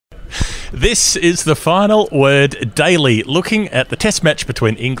This is the Final Word Daily, looking at the test match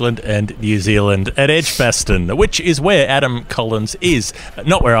between England and New Zealand at Edgbaston, which is where Adam Collins is.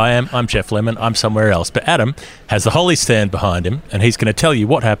 Not where I am. I'm Jeff Lemon. I'm somewhere else. But Adam has the Holly stand behind him, and he's going to tell you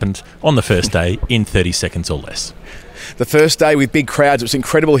what happened on the first day in 30 seconds or less. The first day with big crowds, it was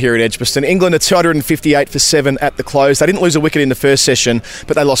incredible here at Edgbaston. England are 258 for 7 at the close. They didn't lose a wicket in the first session,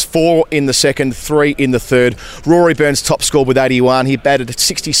 but they lost 4 in the second, 3 in the third. Rory Burns top scored with 81. He batted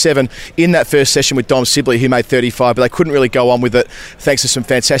 67 in that first session with Dom Sibley, who made 35, but they couldn't really go on with it thanks to some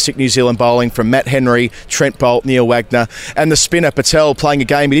fantastic New Zealand bowling from Matt Henry, Trent Boult, Neil Wagner, and the spinner Patel playing a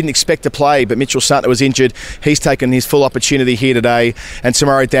game he didn't expect to play, but Mitchell Santner was injured. He's taken his full opportunity here today, and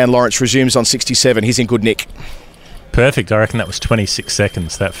tomorrow Dan Lawrence resumes on 67. He's in good nick. Perfect. I reckon that was 26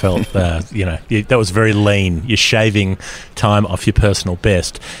 seconds. That felt, that was very lean. You're shaving time off your personal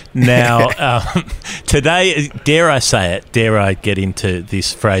best. Now, today, dare I say it, dare I get into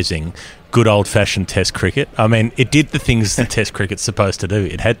this phrasing, good old-fashioned Test cricket. I mean, it did the things that Test cricket's supposed to do.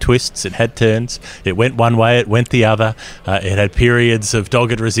 It had twists, it had turns, it went one way, it went the other. It had periods of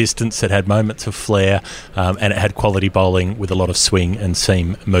dogged resistance, it had moments of flair, and it had quality bowling with a lot of swing and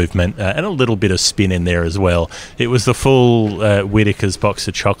seam movement, and a little bit of spin in there as well. It was the full Whittaker's box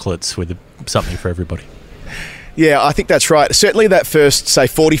of chocolates with something for everybody. Yeah, I think that's right. Certainly that first, say,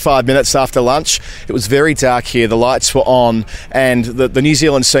 45 minutes after lunch, it was very dark here. The lights were on, and the New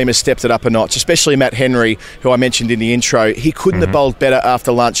Zealand seamers stepped it up a notch, especially Matt Henry, who I mentioned in the intro. He couldn't have bowled better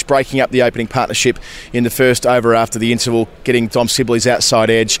after lunch, breaking up the opening partnership in the first over after the interval, getting Dom Sibley's outside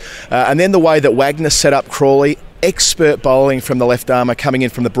edge. And then the way that Wagner set up Crawley, expert bowling from the left armour coming in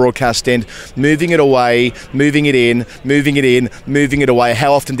from the broadcast end, moving it away, moving it in, moving it in, moving it away.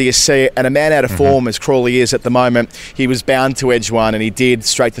 How often do you see it? And a man out of form as Crawley is at the moment, he was bound to edge one, and he did,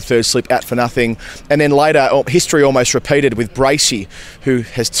 straight to third slip, out for nothing. And then later, history almost repeated with Bracey, who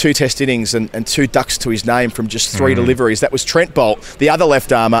has 2 test innings and 2 ducks to his name from just 3 deliveries. That was Trent Boult, the other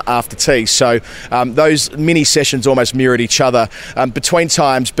left armour, after tea. So those mini sessions almost mirrored each other. Between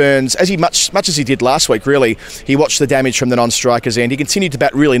times, Burns, as much as he did last week, really, he watched the damage from the non-strikers end. He continued to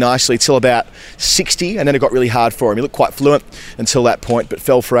bat really nicely till about 60, and then it got really hard for him. He looked quite fluent until that point, but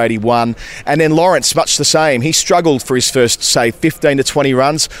fell for 81. And then Lawrence, much the same. He struggled for his first, say, 15 to 20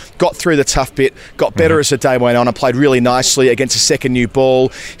 runs, got through the tough bit, got better as the day went on, and played really nicely against a second new ball.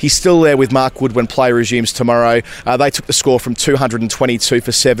 He's still there with Mark Wood when play resumes tomorrow. They took the score from 222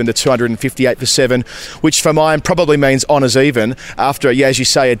 for 7 to 258 for 7, which for mine probably means honours even after, as you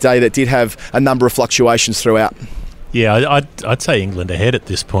say, a day that did have a number of fluctuations throughout. Yeah, I'd say England ahead at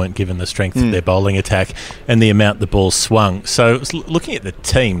this point, given the strength of their bowling attack and the amount the ball swung. So looking at the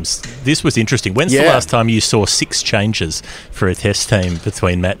teams, this was interesting. When's the last time you saw 6 changes for a test team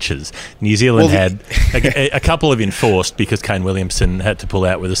between matches? New Zealand had a couple of enforced because Kane Williamson had to pull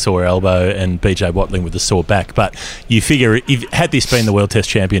out with a sore elbow and BJ Watling with a sore back. But you figure, had this been the World Test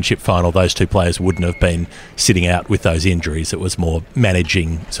Championship final, those 2 players wouldn't have been sitting out with those injuries. It was more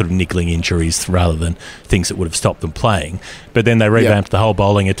managing sort of niggling injuries rather than things that would have stopped them playing. But then they revamped the whole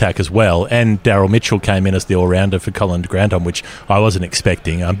bowling attack as well, and Daryl Mitchell came in as the all-rounder for Colin de Grandhomme, which I wasn't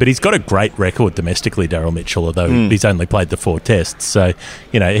expecting. But he's got a great record domestically, Daryl Mitchell, although he's only played the 4 tests. So,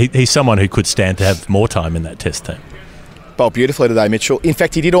 he's someone who could stand to have more time in that test team. Bowled beautifully today, Mitchell. In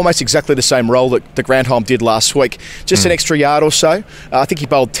fact, he did almost exactly the same role that de Grandhomme did last week. Just an extra yard or so. I think he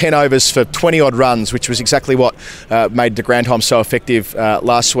bowled 10 overs for 20-odd runs, which was exactly what made de Grandhomme so effective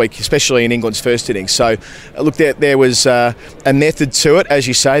last week, especially in England's first innings. So, look, there was a method to it. As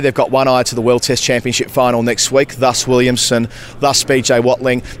you say, they've got one eye to the World Test Championship final next week, thus Williamson, thus BJ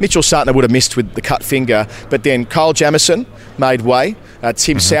Watling. Mitchell Santner would have missed with the cut finger, but then Kyle Jamieson made way,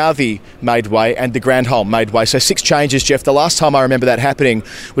 Tim Southey made way, and de Grandhomme made way. So 6 changes, Jeff. The last time I remember that happening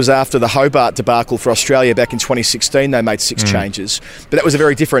was after the Hobart debacle for Australia back in 2016. They made 6 changes. But that was a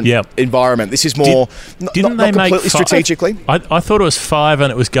very different environment. This is more not completely strategically. I thought it was 5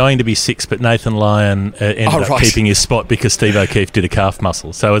 and it was going to be 6, but Nathan Lyon ended up keeping his spot because Steve O'Keefe did a calf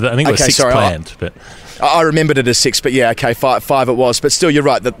muscle. So I think it was 6 planned. But I remembered it as 6, but 5 it was. But still, you're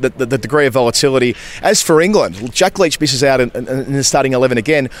right, the degree of volatility. As for England, Jack Leach misses out in the starting 11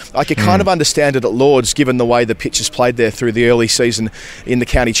 again. I could kind of understand it at Lords, given the way the pitch has played there through the early season in the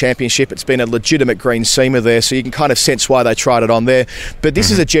county championship. It's been a legitimate green seamer there, so you can kind of sense why they tried it on there. But this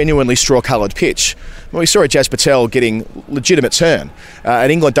is a genuinely straw-coloured pitch. Well, we saw Jazz Patel getting legitimate turn,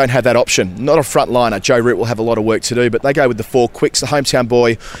 and England don't have that option. Not a front liner. Joe Root will have a lot of work to do, but they go with the 4 quicks. The hometown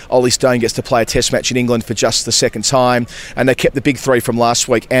boy, Ollie Stone, gets to play a test match in England for just the second time, and they kept the big 3 from last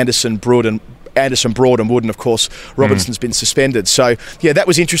week, Anderson, Broad Anderson Broad and Wood, and of course Robinson's been suspended. So yeah, that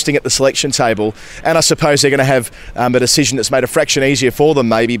was interesting at the selection table, and I suppose they're going to have a decision that's made a fraction easier for them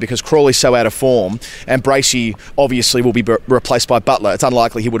maybe because Crawley's so out of form, and Bracey obviously will be replaced by Butler. It's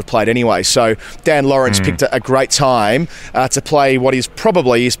unlikely he would have played anyway. So Dan Lawrence picked a great time to play what is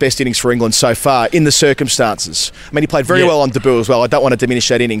probably his best innings for England so far in the circumstances. I mean, he played very well on debut as well. I don't want to diminish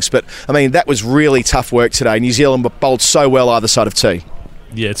that innings, but I mean, that was really tough work today. New Zealand bowled so well either side of tee.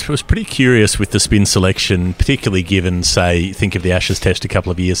 Yeah, it was pretty curious with the spin selection, particularly given, say, think of the Ashes Test a couple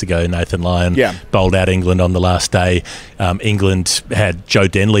of years ago. Nathan Lyon bowled out England on the last day. England had Joe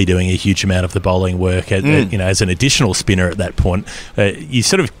Denley doing a huge amount of the bowling work, as an additional spinner at that point. You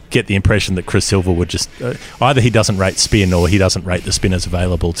sort of get the impression that Chris Silver would just either he doesn't rate spin or he doesn't rate the spinners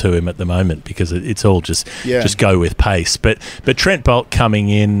available to him at the moment because it's all just go with pace. But Trent Boult coming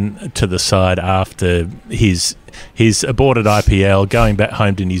in to the side after his aborted IPL, going back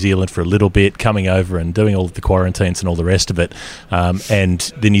home to New Zealand for a little bit, coming over and doing all of the quarantines and all the rest of it,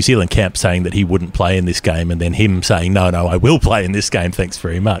 and the New Zealand camp saying that he wouldn't play in this game, and then him saying, no, I will play in this game, thanks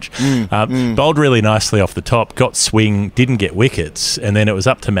very much. Bowled really nicely off the top, got swing, didn't get wickets, and then it was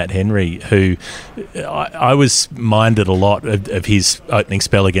up to Matt Henry, who I was minded a lot of his opening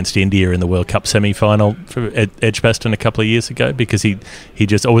spell against India in the World Cup semi-final at Edgbaston a couple of years ago, because he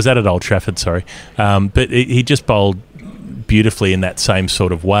just, or was that at Old Trafford, sorry, but he just bowled beautifully in that same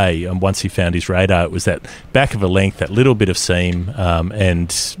sort of way, and once he found his radar, it was that back of a length, that little bit of seam,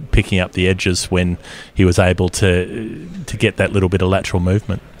 and picking up the edges when he was able to get that little bit of lateral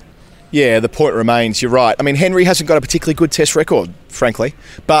movement. Yeah, the point remains, you're right. I mean, Henry hasn't got a particularly good test record, frankly,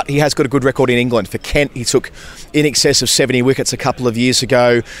 but he has got a good record in England. For Kent, he took in excess of 70 wickets a couple of years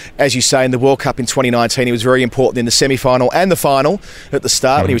ago. As you say, in the World Cup in 2019, he was very important in the semi-final and the final at the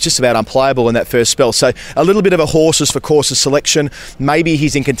start, and he was just about unplayable in that first spell. So a little bit of a horses for courses selection. Maybe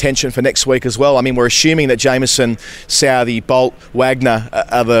he's in contention for next week as well. I mean, we're assuming that Jameson, Southey, Boult, Wagner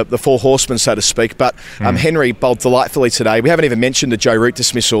are the four horsemen, so to speak, but Henry bowled delightfully today. We haven't even mentioned the Joe Root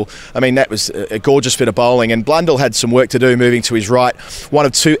dismissal. I mean, that was a gorgeous bit of bowling, and Blundell had some work to do moving to his right. One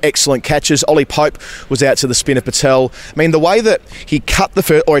of two excellent catches. Ollie Pope was out to the spin of Patel. I mean, the way that he cut the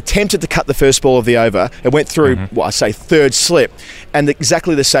first, or attempted to cut the first ball of the over, it went through, third slip, and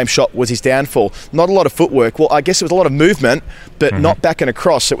exactly the same shot was his downfall. Not a lot of footwork. Well, I guess it was a lot of movement, but not back and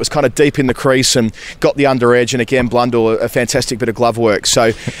across. It was kind of deep in the crease and got the under edge, and again, Blundell, a fantastic bit of glove work.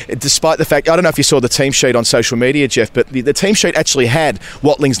 So despite the fact, I don't know if you saw the team sheet on social media, Jeff, but the team sheet actually had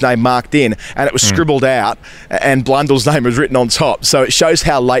Watling's name marked in, and it was scribbled out, and Blundell's name was written on top. So it shows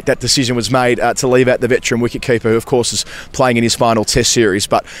how late that decision was made to leave out the veteran wicketkeeper, who of course is playing in his final test series.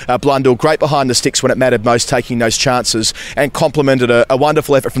 But Blundell, great behind the sticks when it mattered most, taking those chances, and complimented a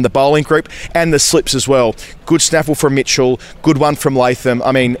wonderful effort from the bowling group and the slips as well. Good snaffle from Mitchell, good one from Latham.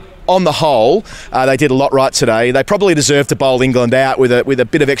 I mean, on the whole, they did a lot right today. They probably deserved to bowl England out with a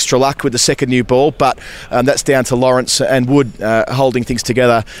bit of extra luck with the second new ball, but that's down to Lawrence and Wood holding things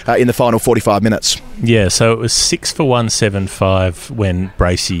together in the final 45 minutes. Yeah, so it was 6 for 175 when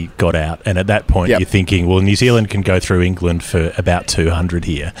Bracey got out, and at that point you're thinking, well, New Zealand can go through England for about 200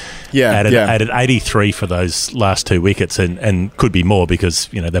 here. Added 83 for those last two wickets, and could be more because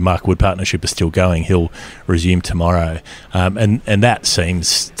the Mark Wood partnership is still going. He'll resume tomorrow, and that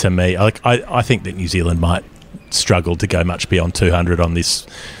seems to me, I think that New Zealand might struggle to go much beyond 200 on this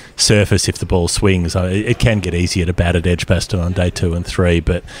surface if the ball swings. It can get easier to bat at Edgbaston on day 2 and 3,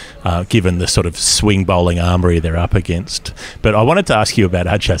 but given the sort of swing bowling armoury they're up against. But I wanted to ask you about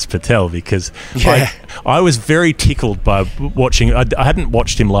Ajaz Patel, because I was very tickled by watching. I hadn't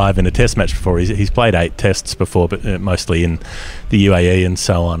watched him live in a test match before. He's played 8 tests before, but mostly in the UAE and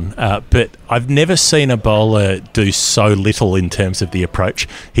so on. But I've never seen a bowler do so little in terms of the approach.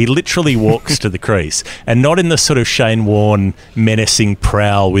 He literally walks to the crease, and not in the sort of Shane Warne menacing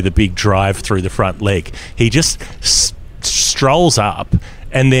prowl with a big drive through the front leg. He just strolls up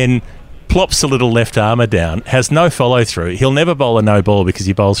and then plops a little left armour down, has no follow-through. He'll never bowl a no ball because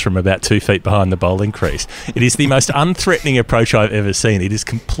he bowls from about 2 feet behind the bowling crease. It is the most unthreatening approach I've ever seen. It is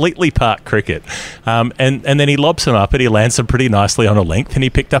completely park cricket. And then he lobs them up and he lands them pretty nicely on a length, and he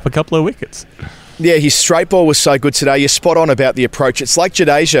picked up a couple of wickets. Yeah, his straight ball was so good today. You're spot on about the approach. It's like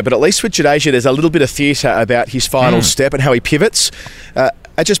Jadeja, but at least with Jadeja, there's a little bit of theatre about his final step and how he pivots.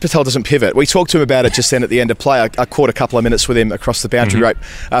 Ajaz Patel doesn't pivot. We talked to him about it just then at the end of play. I caught a couple of minutes with him across the boundary rope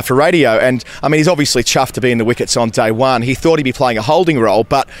for radio, and I mean, he's obviously chuffed to be in the wickets on day one. He thought he'd be playing a holding role,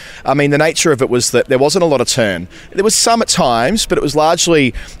 but I mean, the nature of it was that there wasn't a lot of turn. There was some at times, but it was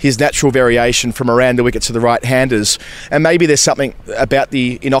largely his natural variation from around the wicket to the right-handers, and maybe there's something about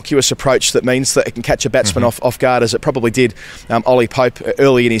the innocuous approach that means that it can catch a batsman off guard, as it probably did Ollie Pope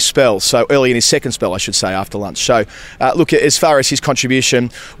early in his spell, so early in his second spell, I should say, after lunch. So look, as far as his contribution,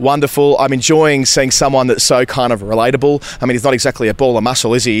 wonderful. I'm enjoying seeing someone that's so kind of relatable. I mean, he's not exactly a ball of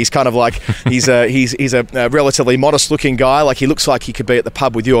muscle, is he? He's kind of like, he's a relatively modest-looking guy. Like, he looks like he could be at the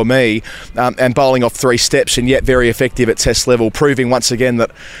pub with you or me, and bowling off 3 steps, and yet very effective at Test level, proving once again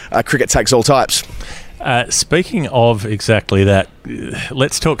that cricket takes all types. Speaking of exactly that,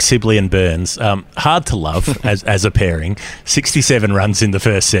 let's talk Sibley and Burns. Hard to love as a pairing. 67 runs in the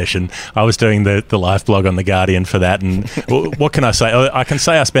first session. I was doing the live blog on The Guardian for that, and what can I say? I can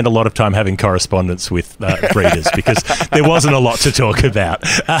say I spent a lot of time having correspondence with breeders because there wasn't a lot to talk about.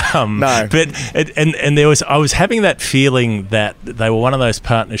 No. But I was having that feeling that they were one of those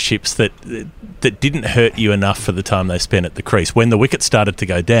partnerships that didn't hurt you enough for the time they spent at the crease. When the wicket started to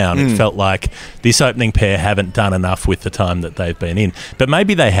go down, it felt like this opening pair haven't done enough with the time that they've been in. But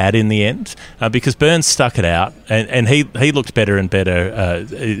maybe they had in the end, because Burns stuck it out, and he looked better and better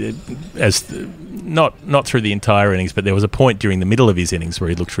as not through the entire innings, but there was a point during the middle of his innings where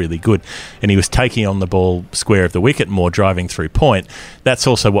he looked really good, and he was taking on the ball square of the wicket more, driving through point. That's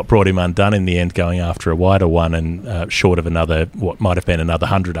also what brought him undone in the end, going after a wider one and short of what might have been another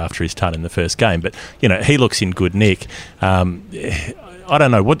 100 after his ton in the first game. But he looks in good nick. I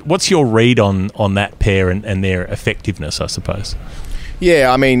don't know. What's your read on that pair and their effectiveness, I suppose?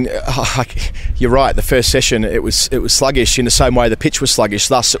 Yeah, I mean, you're right. The first session, it was sluggish in the same way the pitch was sluggish.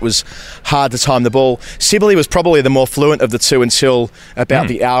 Thus, it was hard to time the ball. Sibley was probably the more fluent of the two until about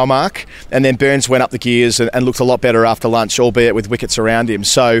the hour mark, and then Burns went up the gears and looked a lot better after lunch, albeit with wickets around him.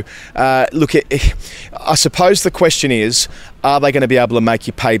 So, look, I suppose the question is, are they going to be able to make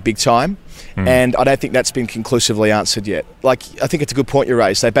you pay big time? And I don't think that's been conclusively answered yet. Like, I think it's a good point you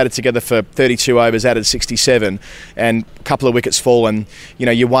raised. They batted together for 32 overs, added 67, and a couple of wickets fallen.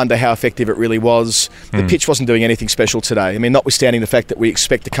 You wonder how effective it really was. The pitch wasn't doing anything special today. I mean, notwithstanding the fact that we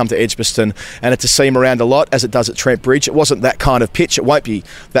expect to come to Edgbaston and it to seam around a lot, as it does at Trent Bridge, it wasn't that kind of pitch. It won't be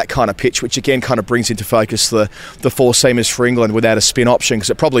that kind of pitch, which again kind of brings into focus the 4-seamers for England without a spin option, because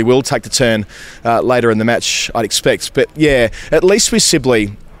it probably will take the turn later in the match, I'd expect. But yeah, at least with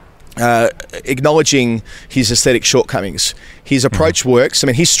Sibley, acknowledging his aesthetic shortcomings, his approach works. I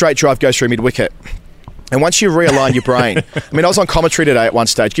mean, his straight drive goes through mid-wicket. And once you realign your brain, I mean, I was on commentary today at one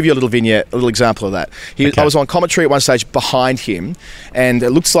stage, give you a little vignette, a little example of that. I was on commentary at one stage behind him, and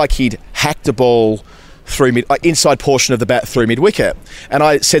it looks like he'd hacked a ball through inside portion of the bat through mid-wicket, and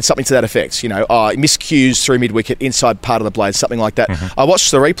I said something to that effect, miscues through mid-wicket, inside part of the blade, something like that. I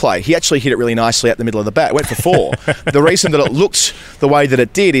watched the replay. He actually hit it really nicely at the middle of the bat. It went for 4. The reason that it looked the way that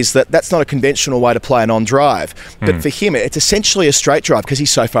it did is that's not a conventional way to play an on-drive, but for him it's essentially a straight drive because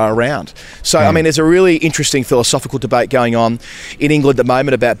he's so far around. So I mean, there's a really interesting philosophical debate going on in England at the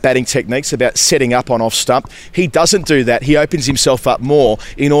moment about batting techniques, about setting up on off-stump. He doesn't do that. He opens himself up more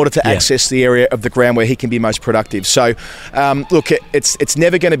in order to access the area of the ground where he can be most productive. So, look, it's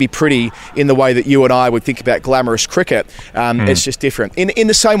never going to be pretty in the way that you and I would think about glamorous cricket. It's just different. In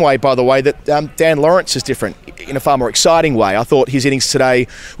the same way, by the way, that Dan Lawrence is different in a far more exciting way. I thought his innings today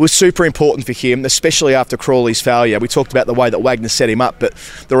was super important for him, especially after Crawley's failure. We talked about the way that Wagner set him up, but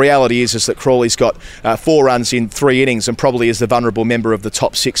the reality is that Crawley's got 4 runs in 3 innings and probably is the vulnerable member of the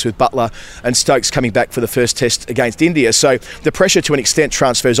top 6 with Butler and Stokes coming back for the first test against India. So the pressure to an extent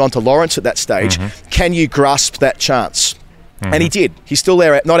transfers onto Lawrence at that stage. Can you grasp that chance? And he did. He's still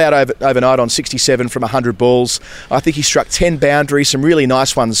there, not out overnight on 67 from 100 balls. I think he struck 10 boundaries, some really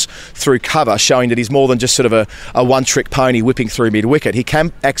nice ones through cover, showing that he's more than just sort of a one-trick pony whipping through mid-wicket. He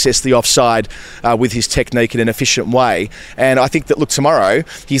can access the offside with his technique in an efficient way. And I think that, look, tomorrow,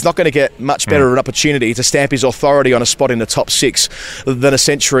 he's not going to get much better an opportunity to stamp his authority on a spot in the top 6 than a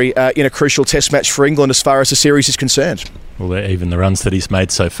century in a crucial test match for England as far as the series is concerned. Well, even the runs that he's made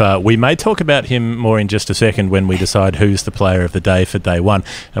so far. We may talk about him more in just a second when we decide who's the player of the day for day one.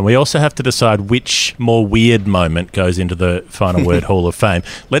 And we also have to decide which more weird moment goes into the Final Word Hall of Fame.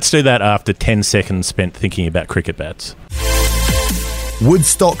 Let's do that after 10 seconds spent thinking about cricket bats.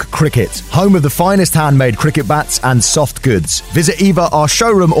 Woodstock Cricket, home of the finest handmade cricket bats and soft goods. Visit either our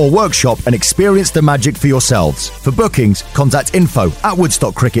showroom or workshop and experience the magic for yourselves. For bookings, contact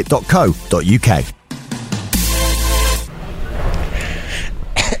info@woodstockcricket.co.uk.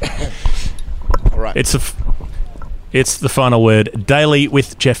 Right. It's a It's the final word daily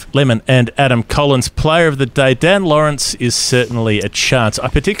with Jeff Lemon and Adam Collins. Player of the day, Dan Lawrence is certainly a chance. I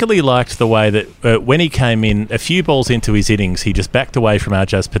particularly liked the way that when he came in, a few balls into his innings, he just backed away from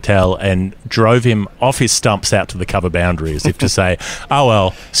Ajaz Patel and drove him off his stumps out to the cover boundary as if to say, oh,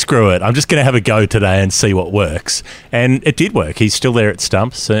 well, screw it. I'm just going to have a go today and see what works. And it did work. He's still there at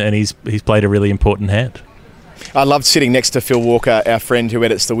stumps and he's played a really important hand. I loved sitting next to Phil Walker, our friend who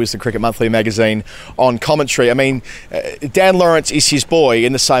edits the Wisden Cricket Monthly magazine, on commentary. I mean, Dan Lawrence is his boy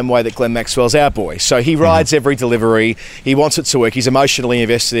in the same way that Glenn Maxwell's our boy. So he rides every delivery. He wants it to work. He's emotionally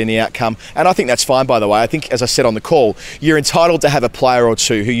invested in the outcome. And I think that's fine, by the way. I think, as I said on the call, you're entitled to have a player or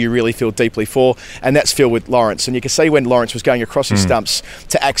two who you really feel deeply for, and that's Phil with Lawrence. And you can see when Lawrence was going across his stumps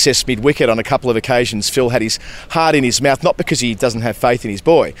to access mid-wicket on a couple of occasions, Phil had his heart in his mouth, not because he doesn't have faith in his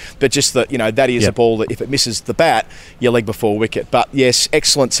boy, but just that, that is a ball that if it misses the bat, your leg before wicket. But yes,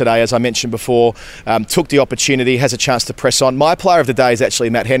 excellent today, as I mentioned before. Took the opportunity, has a chance to press on. My player of the day is actually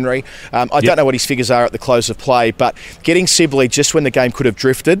Matt Henry. I don't know what his figures are at the close of play, but getting Sibley just when the game could have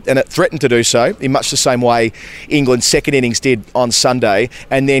drifted, and it threatened to do so, in much the same way England's second innings did on Sunday,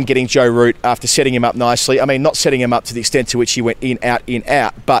 and then getting Joe Root after setting him up nicely. I mean, not setting him up to the extent to which he went in,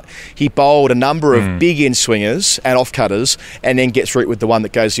 out, but he bowled a number of big in-swingers and off-cutters, and then gets Root with the one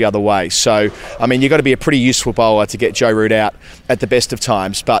that goes the other way. So, I mean, you've got to be a pretty useful bowler to get Joe Root out at the best of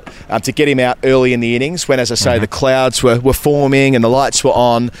times, but to get him out early in the innings when, as I say, the clouds were forming and the lights were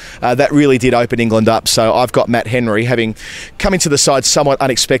on, that really did open England up. So I've got Matt Henry having come into the side somewhat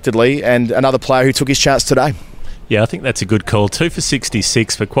unexpectedly, and another player who took his chance today. Yeah, I think that's a good call. 2 for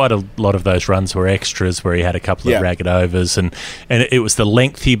 66, but quite a lot of those runs were extras where he had a couple of ragged overs, and it was the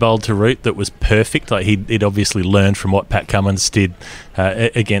length he bowled to Root that was perfect. Like he'd obviously learned from what Pat Cummins did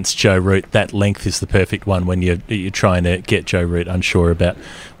against Joe Root. That length is the perfect one when you're trying to get Joe Root unsure about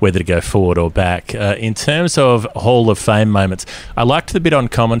whether to go forward or back. In terms of Hall of Fame moments, I liked the bit on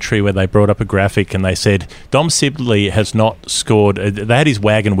commentary where they brought up a graphic and they said Dom Sibley has not scored. They had his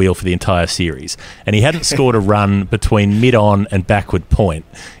wagon wheel for the entire series, and he hadn't scored a run between mid-on and backward point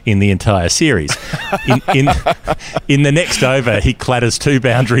in the entire series. In the next over, he clatters 2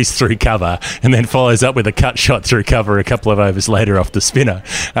 boundaries through cover and then follows up with a cut shot through cover a couple of overs later off the spinner.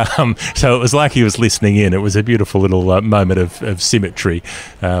 So it was like he was listening in. It was a beautiful little moment of symmetry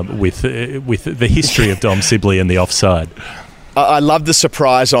with the history of Dom Sibley and the offside. I love the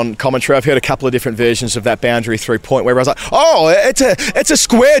surprise on commentary. I've heard a couple of different versions of that boundary through point where I was like, oh, it's a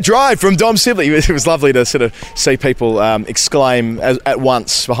square drive from Dom Sibley. It was lovely to sort of see people exclaim at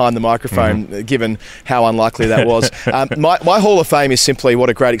once behind the microphone, given how unlikely that was. My Hall of Fame is simply what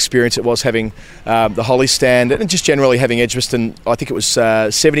a great experience it was having the Holly stand and just generally having Edgbaston. I think it was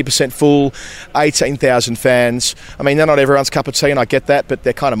 70% full, 18,000 fans. I mean, they're not everyone's cup of tea, and I get that, but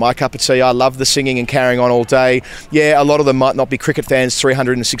they're kind of my cup of tea. I love the singing and carrying on all day. Yeah, a lot of them might not be cricket fans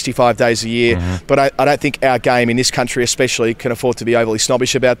 365 days a year, but I don't think our game in this country especially can afford to be overly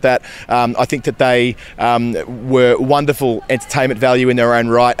snobbish about that. I think that they were wonderful entertainment value in their own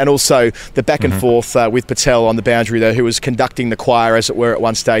right, and also the back and forth with Patel on the boundary there, who was conducting the choir, as it were, at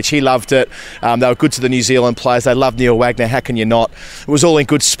one stage. He loved it. They were good to the New Zealand players. They loved Neil Wagner. How can you not? It was all in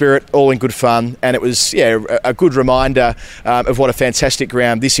good spirit, all in good fun, and it was a good reminder of what a fantastic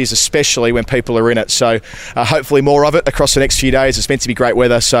ground this is, especially when people are in it. So hopefully more of it across the next few days. It's meant to be great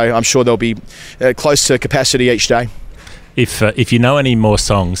weather, so I'm sure there'll be close to capacity each day. If you know any more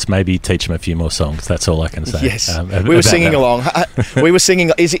songs, maybe teach them a few more songs. That's all I can say. Yes, we were singing along. We were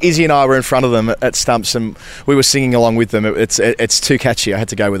singing. Izzy and I were in front of them at stumps, and we were singing along with them. It's too catchy. I had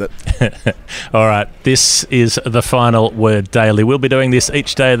to go with it. All right, this is the final word daily. We'll be doing this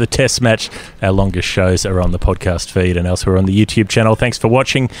each day of the Test match. Our longest shows are on the podcast feed and elsewhere on the YouTube channel. Thanks for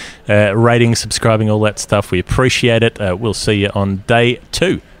watching, rating, subscribing, all that stuff. We appreciate it. We'll see you on day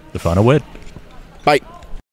 2. The final word. Bye.